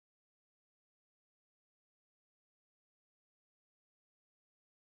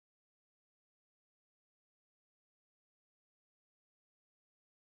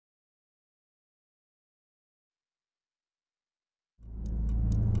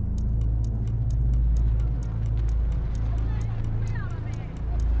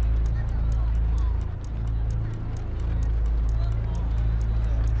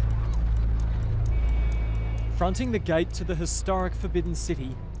Fronting the gate to the historic Forbidden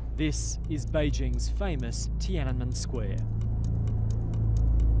City, this is Beijing's famous Tiananmen Square.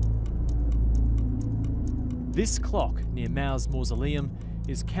 This clock near Mao's mausoleum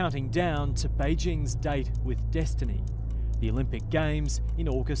is counting down to Beijing's date with destiny, the Olympic Games in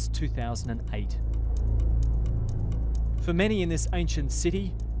August 2008. For many in this ancient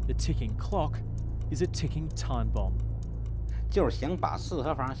city, the ticking clock is a ticking time bomb. 就是想把四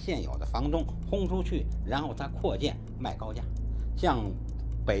合房现有的房东轰出去，然后他扩建卖高价，像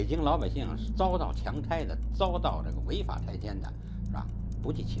北京老百姓遭到强拆的、遭到这个违法拆迁的，是吧？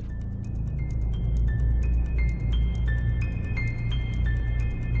不计其数。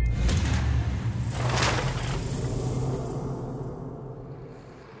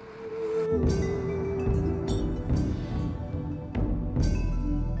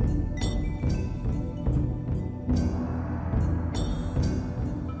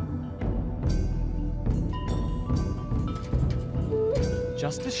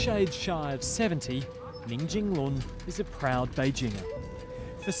 Just a shade shy of 70, Ningjing Lun is a proud Beijinger.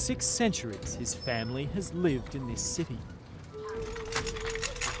 For 6 centuries, his family has lived in this city.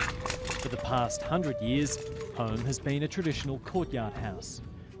 For the past 100 years, home has been a traditional courtyard house,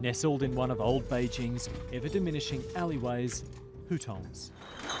 nestled in one of old Beijing's ever-diminishing alleyways, hutongs.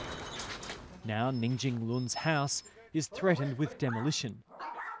 Now Ningjing Lun's house is threatened with demolition,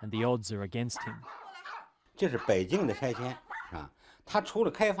 and the odds are against him. 这是北京的拆迁啊！他除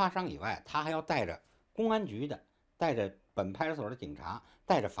了开发商以外，他还要带着公安局的、带着本派出所的警察、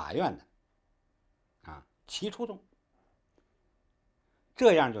带着法院的，齐出动。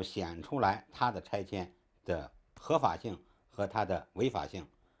这样就显出来他的拆迁的合法性和他的违法性，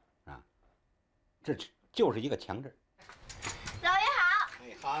这就是一个强制。老爷好。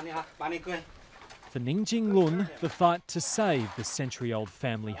哎，好，你好，把你搁。 For Ningjing Lun, the fight to save the century-old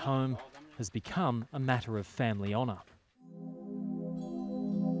family home has become a matter of family honour.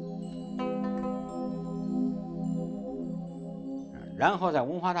 然后在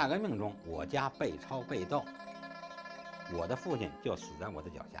文化大革命中，我家被抄被斗，我的父亲就死在我的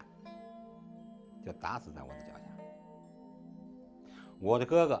脚下，就打死在我的脚下。我的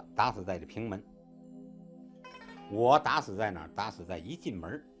哥哥打死在这平门，我打死在哪儿？打死在一进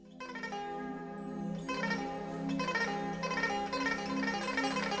门。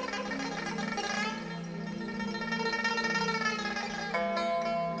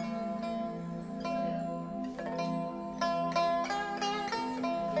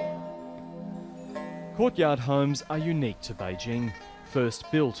 Courtyard homes are unique to Beijing,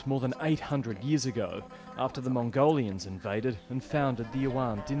 first built more than 800 years ago after the Mongolians invaded and founded the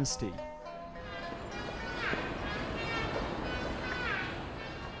Yuan dynasty.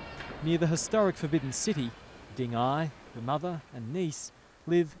 Near the historic Forbidden City, Ding Ai, the mother and niece,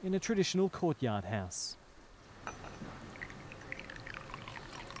 live in a traditional courtyard house.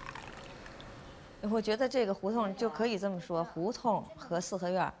 我觉得这个胡同就可以这么说，胡同和四合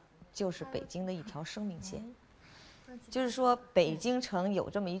院就是北京的一条生命线。就是说，北京城有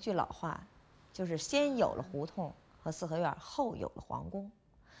这么一句老话，就是先有了胡同和四合院，后有了皇宫。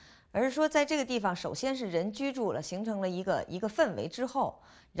而是说，在这个地方，首先是人居住了，形成了一个氛围之后，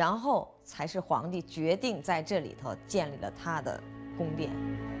然后才是皇帝决定在这里头建立了他的宫殿。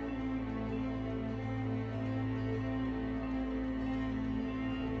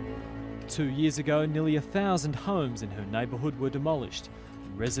 2 years ago, nearly 1,000 homes in her neighbourhood were demolished,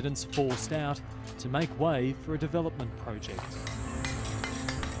 and residents forced out to make way for a development project.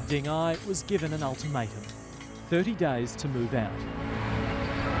 Ding Ai was given an ultimatum: 30 days to move out.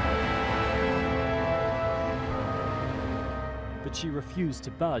 But she refused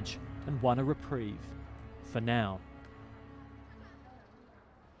to budge and won a reprieve, for now.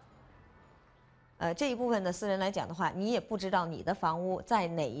 这一部分的私人来讲的话，你也不知道你的房屋在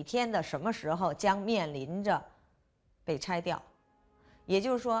哪一天的什么时候将面临着被拆掉，也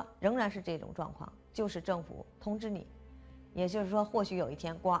就是说，仍然是这种状况，就是政府通知你，也就是说，或许有一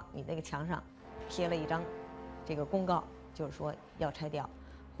天，呱，你那个墙上贴了一张这个公告，就是说要拆掉，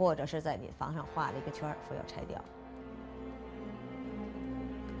或者是在你房上画了一个圈，说要拆掉。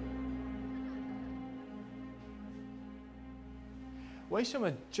 为什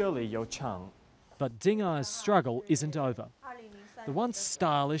么这里有墙？ But Ding Ai's struggle isn't over. The once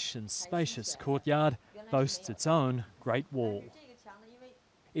stylish and spacious courtyard boasts its own Great Wall.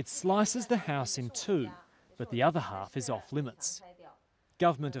 It slices the house in two, but the other half is off limits.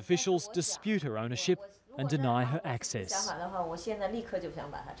 Government officials dispute her ownership and deny her access. 想法的话，我现在立刻就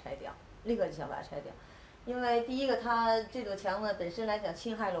想把它拆掉，立刻就想把它拆掉，因为第一个，它这堵墙呢本身来讲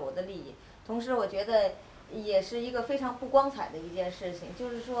侵害了我的利益，同时我觉得也是一个非常不光彩的一件事情，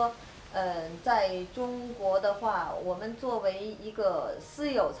就是说。在中国的话，我们作为一个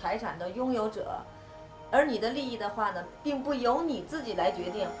私有财产的拥有者，而你的利益的话呢，并不由你自己来决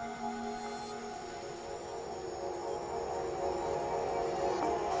定。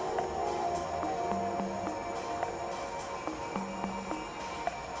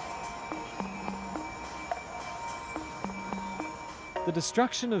The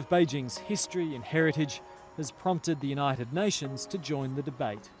destruction of Beijing's history and heritage has prompted the United Nations to join the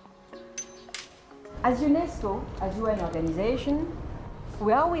debate. As UNESCO, as UN organization,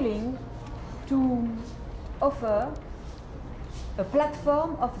 we are willing to offer a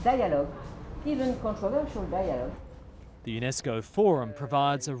platform of dialogue, even controversial dialogue. The UNESCO Forum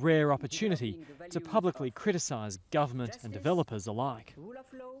provides a rare opportunity to publicly criticise government and developers alike.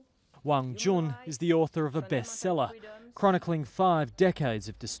 Wang Jun is the author of a bestseller chronicling 5 decades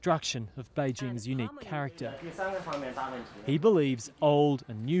of destruction of Beijing's unique character. He believes old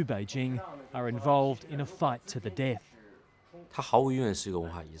and new Beijing are involved in a fight to the death. 它毫无疑问是一个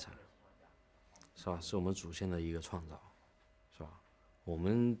文化遗产，是吧？是我们祖先的一个创造，是吧？我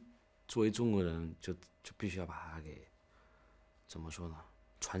们作为中国人就必须要把它给怎么说呢？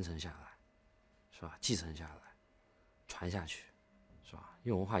传承下来，是吧？继承下来，传下去，是吧？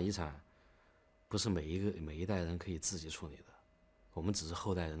因为文化遗产不是每一代人可以自己处理的，我们只是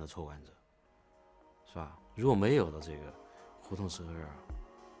后代人的托管者，是吧？如果没有了这个胡同四合院，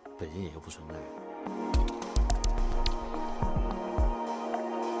北京也就不存在。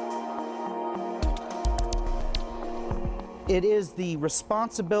It is the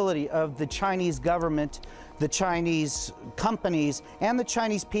responsibility of the Chinese government, the Chinese companies, and the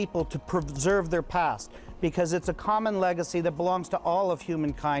Chinese people to preserve their past, because it's a common legacy that belongs to all of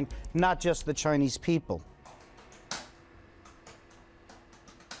humankind, not just the Chinese people.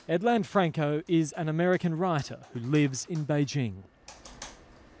 Ed Lanfranko is an American writer who lives in Beijing.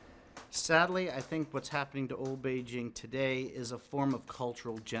 Sadly, I think what's happening to old Beijing today is a form of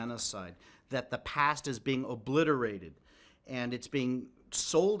cultural genocide, that the past is being obliterated and it's being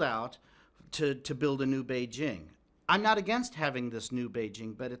sold out to build a new Beijing. I'm not against having this new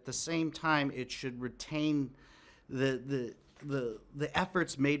Beijing, but at the same time, it should retain the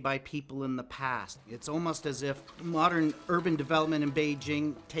efforts made by people in the past. It's almost as if modern urban development in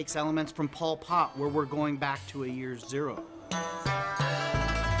Beijing takes elements from Pol Pot, where we're going back to a year zero.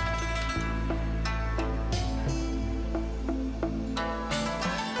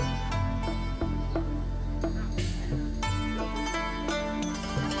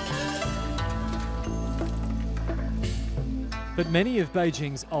 But many of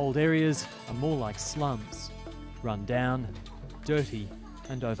Beijing's old areas are more like slums, run down, dirty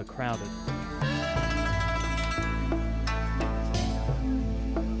and overcrowded.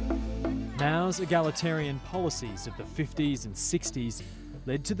 Mao's egalitarian policies of the 50s and 60s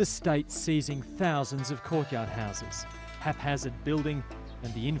led to the state seizing thousands of courtyard houses, haphazard building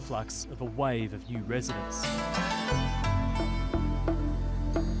and the influx of a wave of new residents.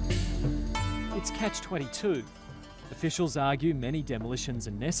 It's catch-22. Officials argue many demolitions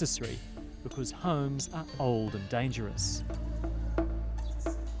are necessary because homes are old and dangerous.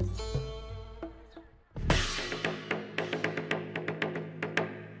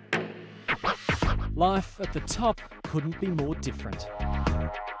 Life at the top couldn't be more different.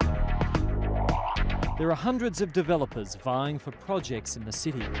 There are hundreds of developers vying for projects in the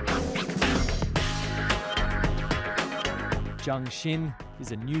city. Zhang Xin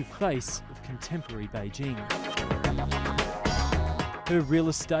is a new face of contemporary Beijing. Her real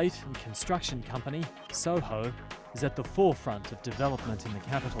estate and construction company, Soho, is at the forefront of development in the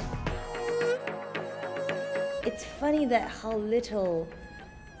capital. It's funny that how little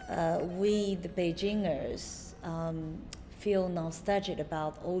we, the Beijingers, feel nostalgic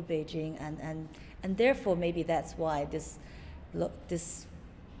about old Beijing, and therefore maybe that's why this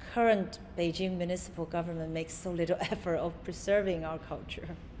current Beijing municipal government makes so little effort of preserving our culture.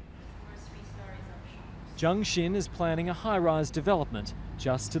 Zhang Xin is planning a high-rise development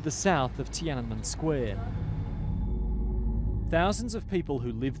just to the south of Tiananmen Square. Thousands of people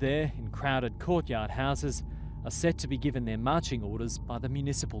who live there in crowded courtyard houses are set to be given their marching orders by the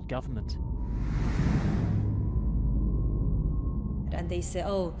municipal government. And they say,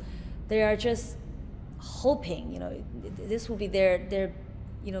 oh, they are just hoping, this will be their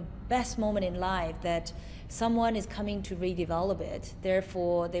best moment in life, that someone is coming to redevelop it.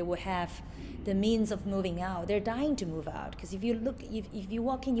 Therefore, they will have the means of moving out. They're dying to move out, because if you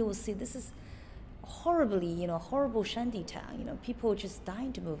walk in, you will see this is horribly, horrible shanty town. People just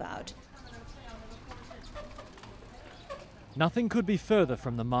dying to move out. Nothing could be further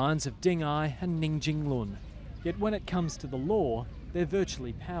from the minds of Deng Ai and Ning Jinglun. Yet when it comes to the law, they're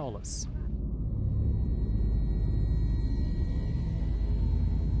virtually powerless.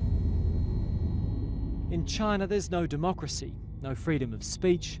 In China, there's no democracy, no freedom of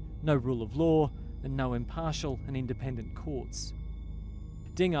speech, no rule of law, and no impartial and independent courts.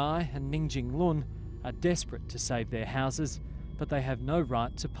 Ding Ai and Ning Jinglun are desperate to save their houses, but they have no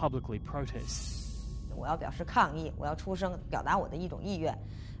right to publicly protest. 我要表示抗议，我要出声，表达我的一种意愿。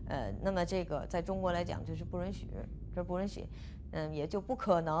那么这个在中国来讲就是不允许，这不允许，也就不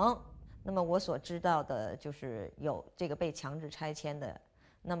可能。那么我所知道的就是有这个被强制拆迁的，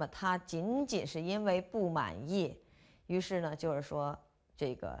那么他仅仅是因为不满意，于是呢就是说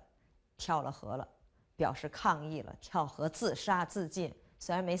这个跳了河了，表示抗议了，跳河自杀自尽，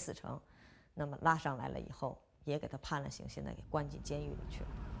虽然没死成，那么拉上来了以后也给他判了刑，现在给关进监狱里去了。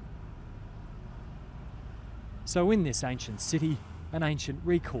 So in this ancient city, an ancient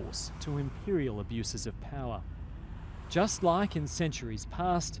recourse to imperial abuses of power. Just like in centuries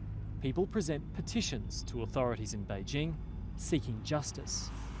past, people present petitions to authorities in Beijing, seeking justice.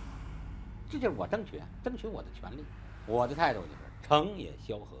 这就是我争取我的权利。我的态度就是成也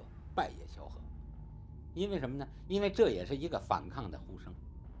萧何，败也萧何。因为什么呢？因为这也是一个反抗的呼声，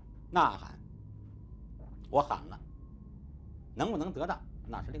呐喊。我喊了，能不能得到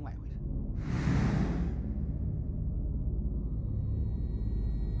那是另外一回事。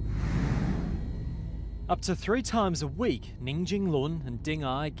 Up to 3 times a week, Ning Jinglun and Ding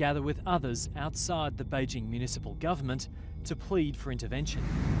Ai gather with others outside the Beijing municipal government to plead for intervention.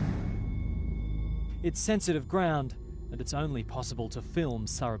 It's sensitive ground, and it's only possible to film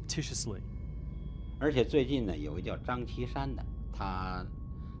surreptitiously. 而且最近呢，有一个叫张岐山的，他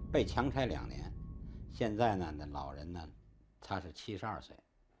被强拆2年，现在呢，那老人呢，他是72岁，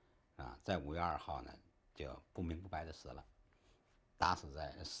啊，在5月2号呢，就不明不白的死了，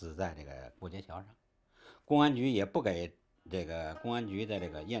死在这个过街桥上。 公安局也不给这个公安局的这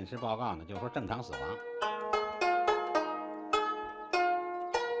个验尸报告呢，就是说正常死亡。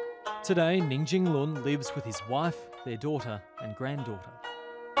 Today, Ning Jinglun lives with his wife, their daughter and granddaughter.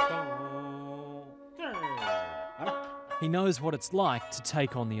 He knows what it's like to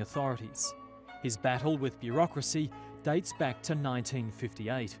take on the authorities. His battle with bureaucracy dates back to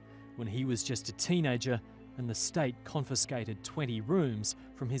 1958, when he was just a teenager and the state confiscated 20 rooms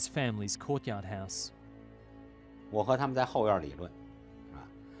from his family's Courtyard house. 我和他们在后院理论，啊，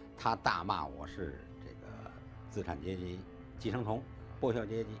他大骂我是这个资产阶级寄生虫、剥削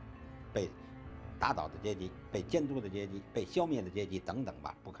阶级、被打倒的阶级、被监督的阶级、被消灭的阶级等等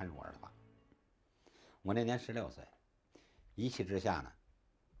吧，不堪入耳的话。我那年16岁，一气之下呢，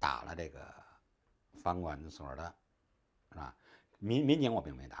打了这个房管所的，是吧？民警我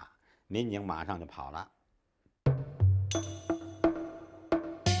并没打，民警马上就跑了。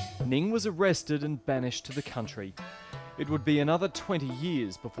 Ning was arrested and banished to the country. It would be another 20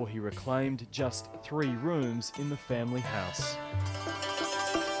 years before he reclaimed just 3 rooms in the family house.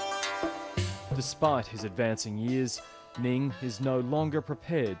 Despite his advancing years, Ning is no longer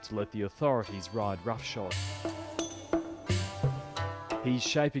prepared to let the authorities ride roughshod. He's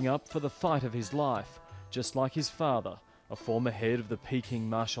shaping up for the fight of his life, just like his father, a former head of the Peking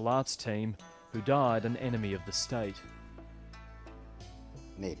martial arts team, who died an enemy of the state.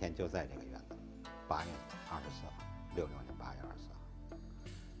 那天就在这个院子，8月24号，66年8月24号，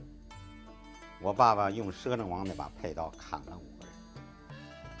我爸爸用摄政王那把佩刀砍了5个人，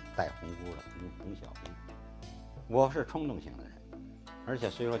带红箍的红小兵。我是冲动型的人，而且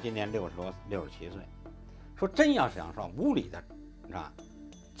虽说今年67岁，说真要是想说无理的，是吧？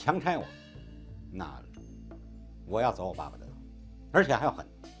强拆我，那我要走我爸爸的路，而且还要狠。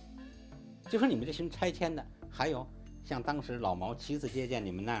就说你们这群拆迁的，还有。 像当时老毛7次接见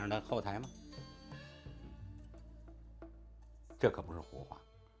你们那样的后台吗？这可不是胡话。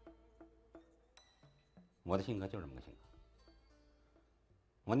我的性格就这么个性格，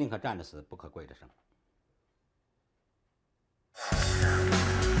我宁可站着死，不可跪着生。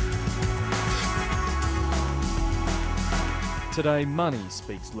Today, money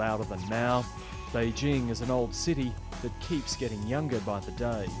speaks louder than Mao. Beijing is an old city that keeps getting younger by the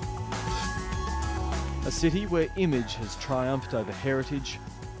day. A city where image has triumphed over heritage,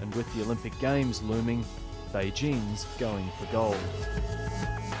 and with the Olympic Games looming, Beijing's going for gold.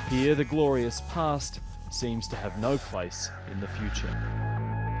 Here, the glorious past seems to have no place in the future.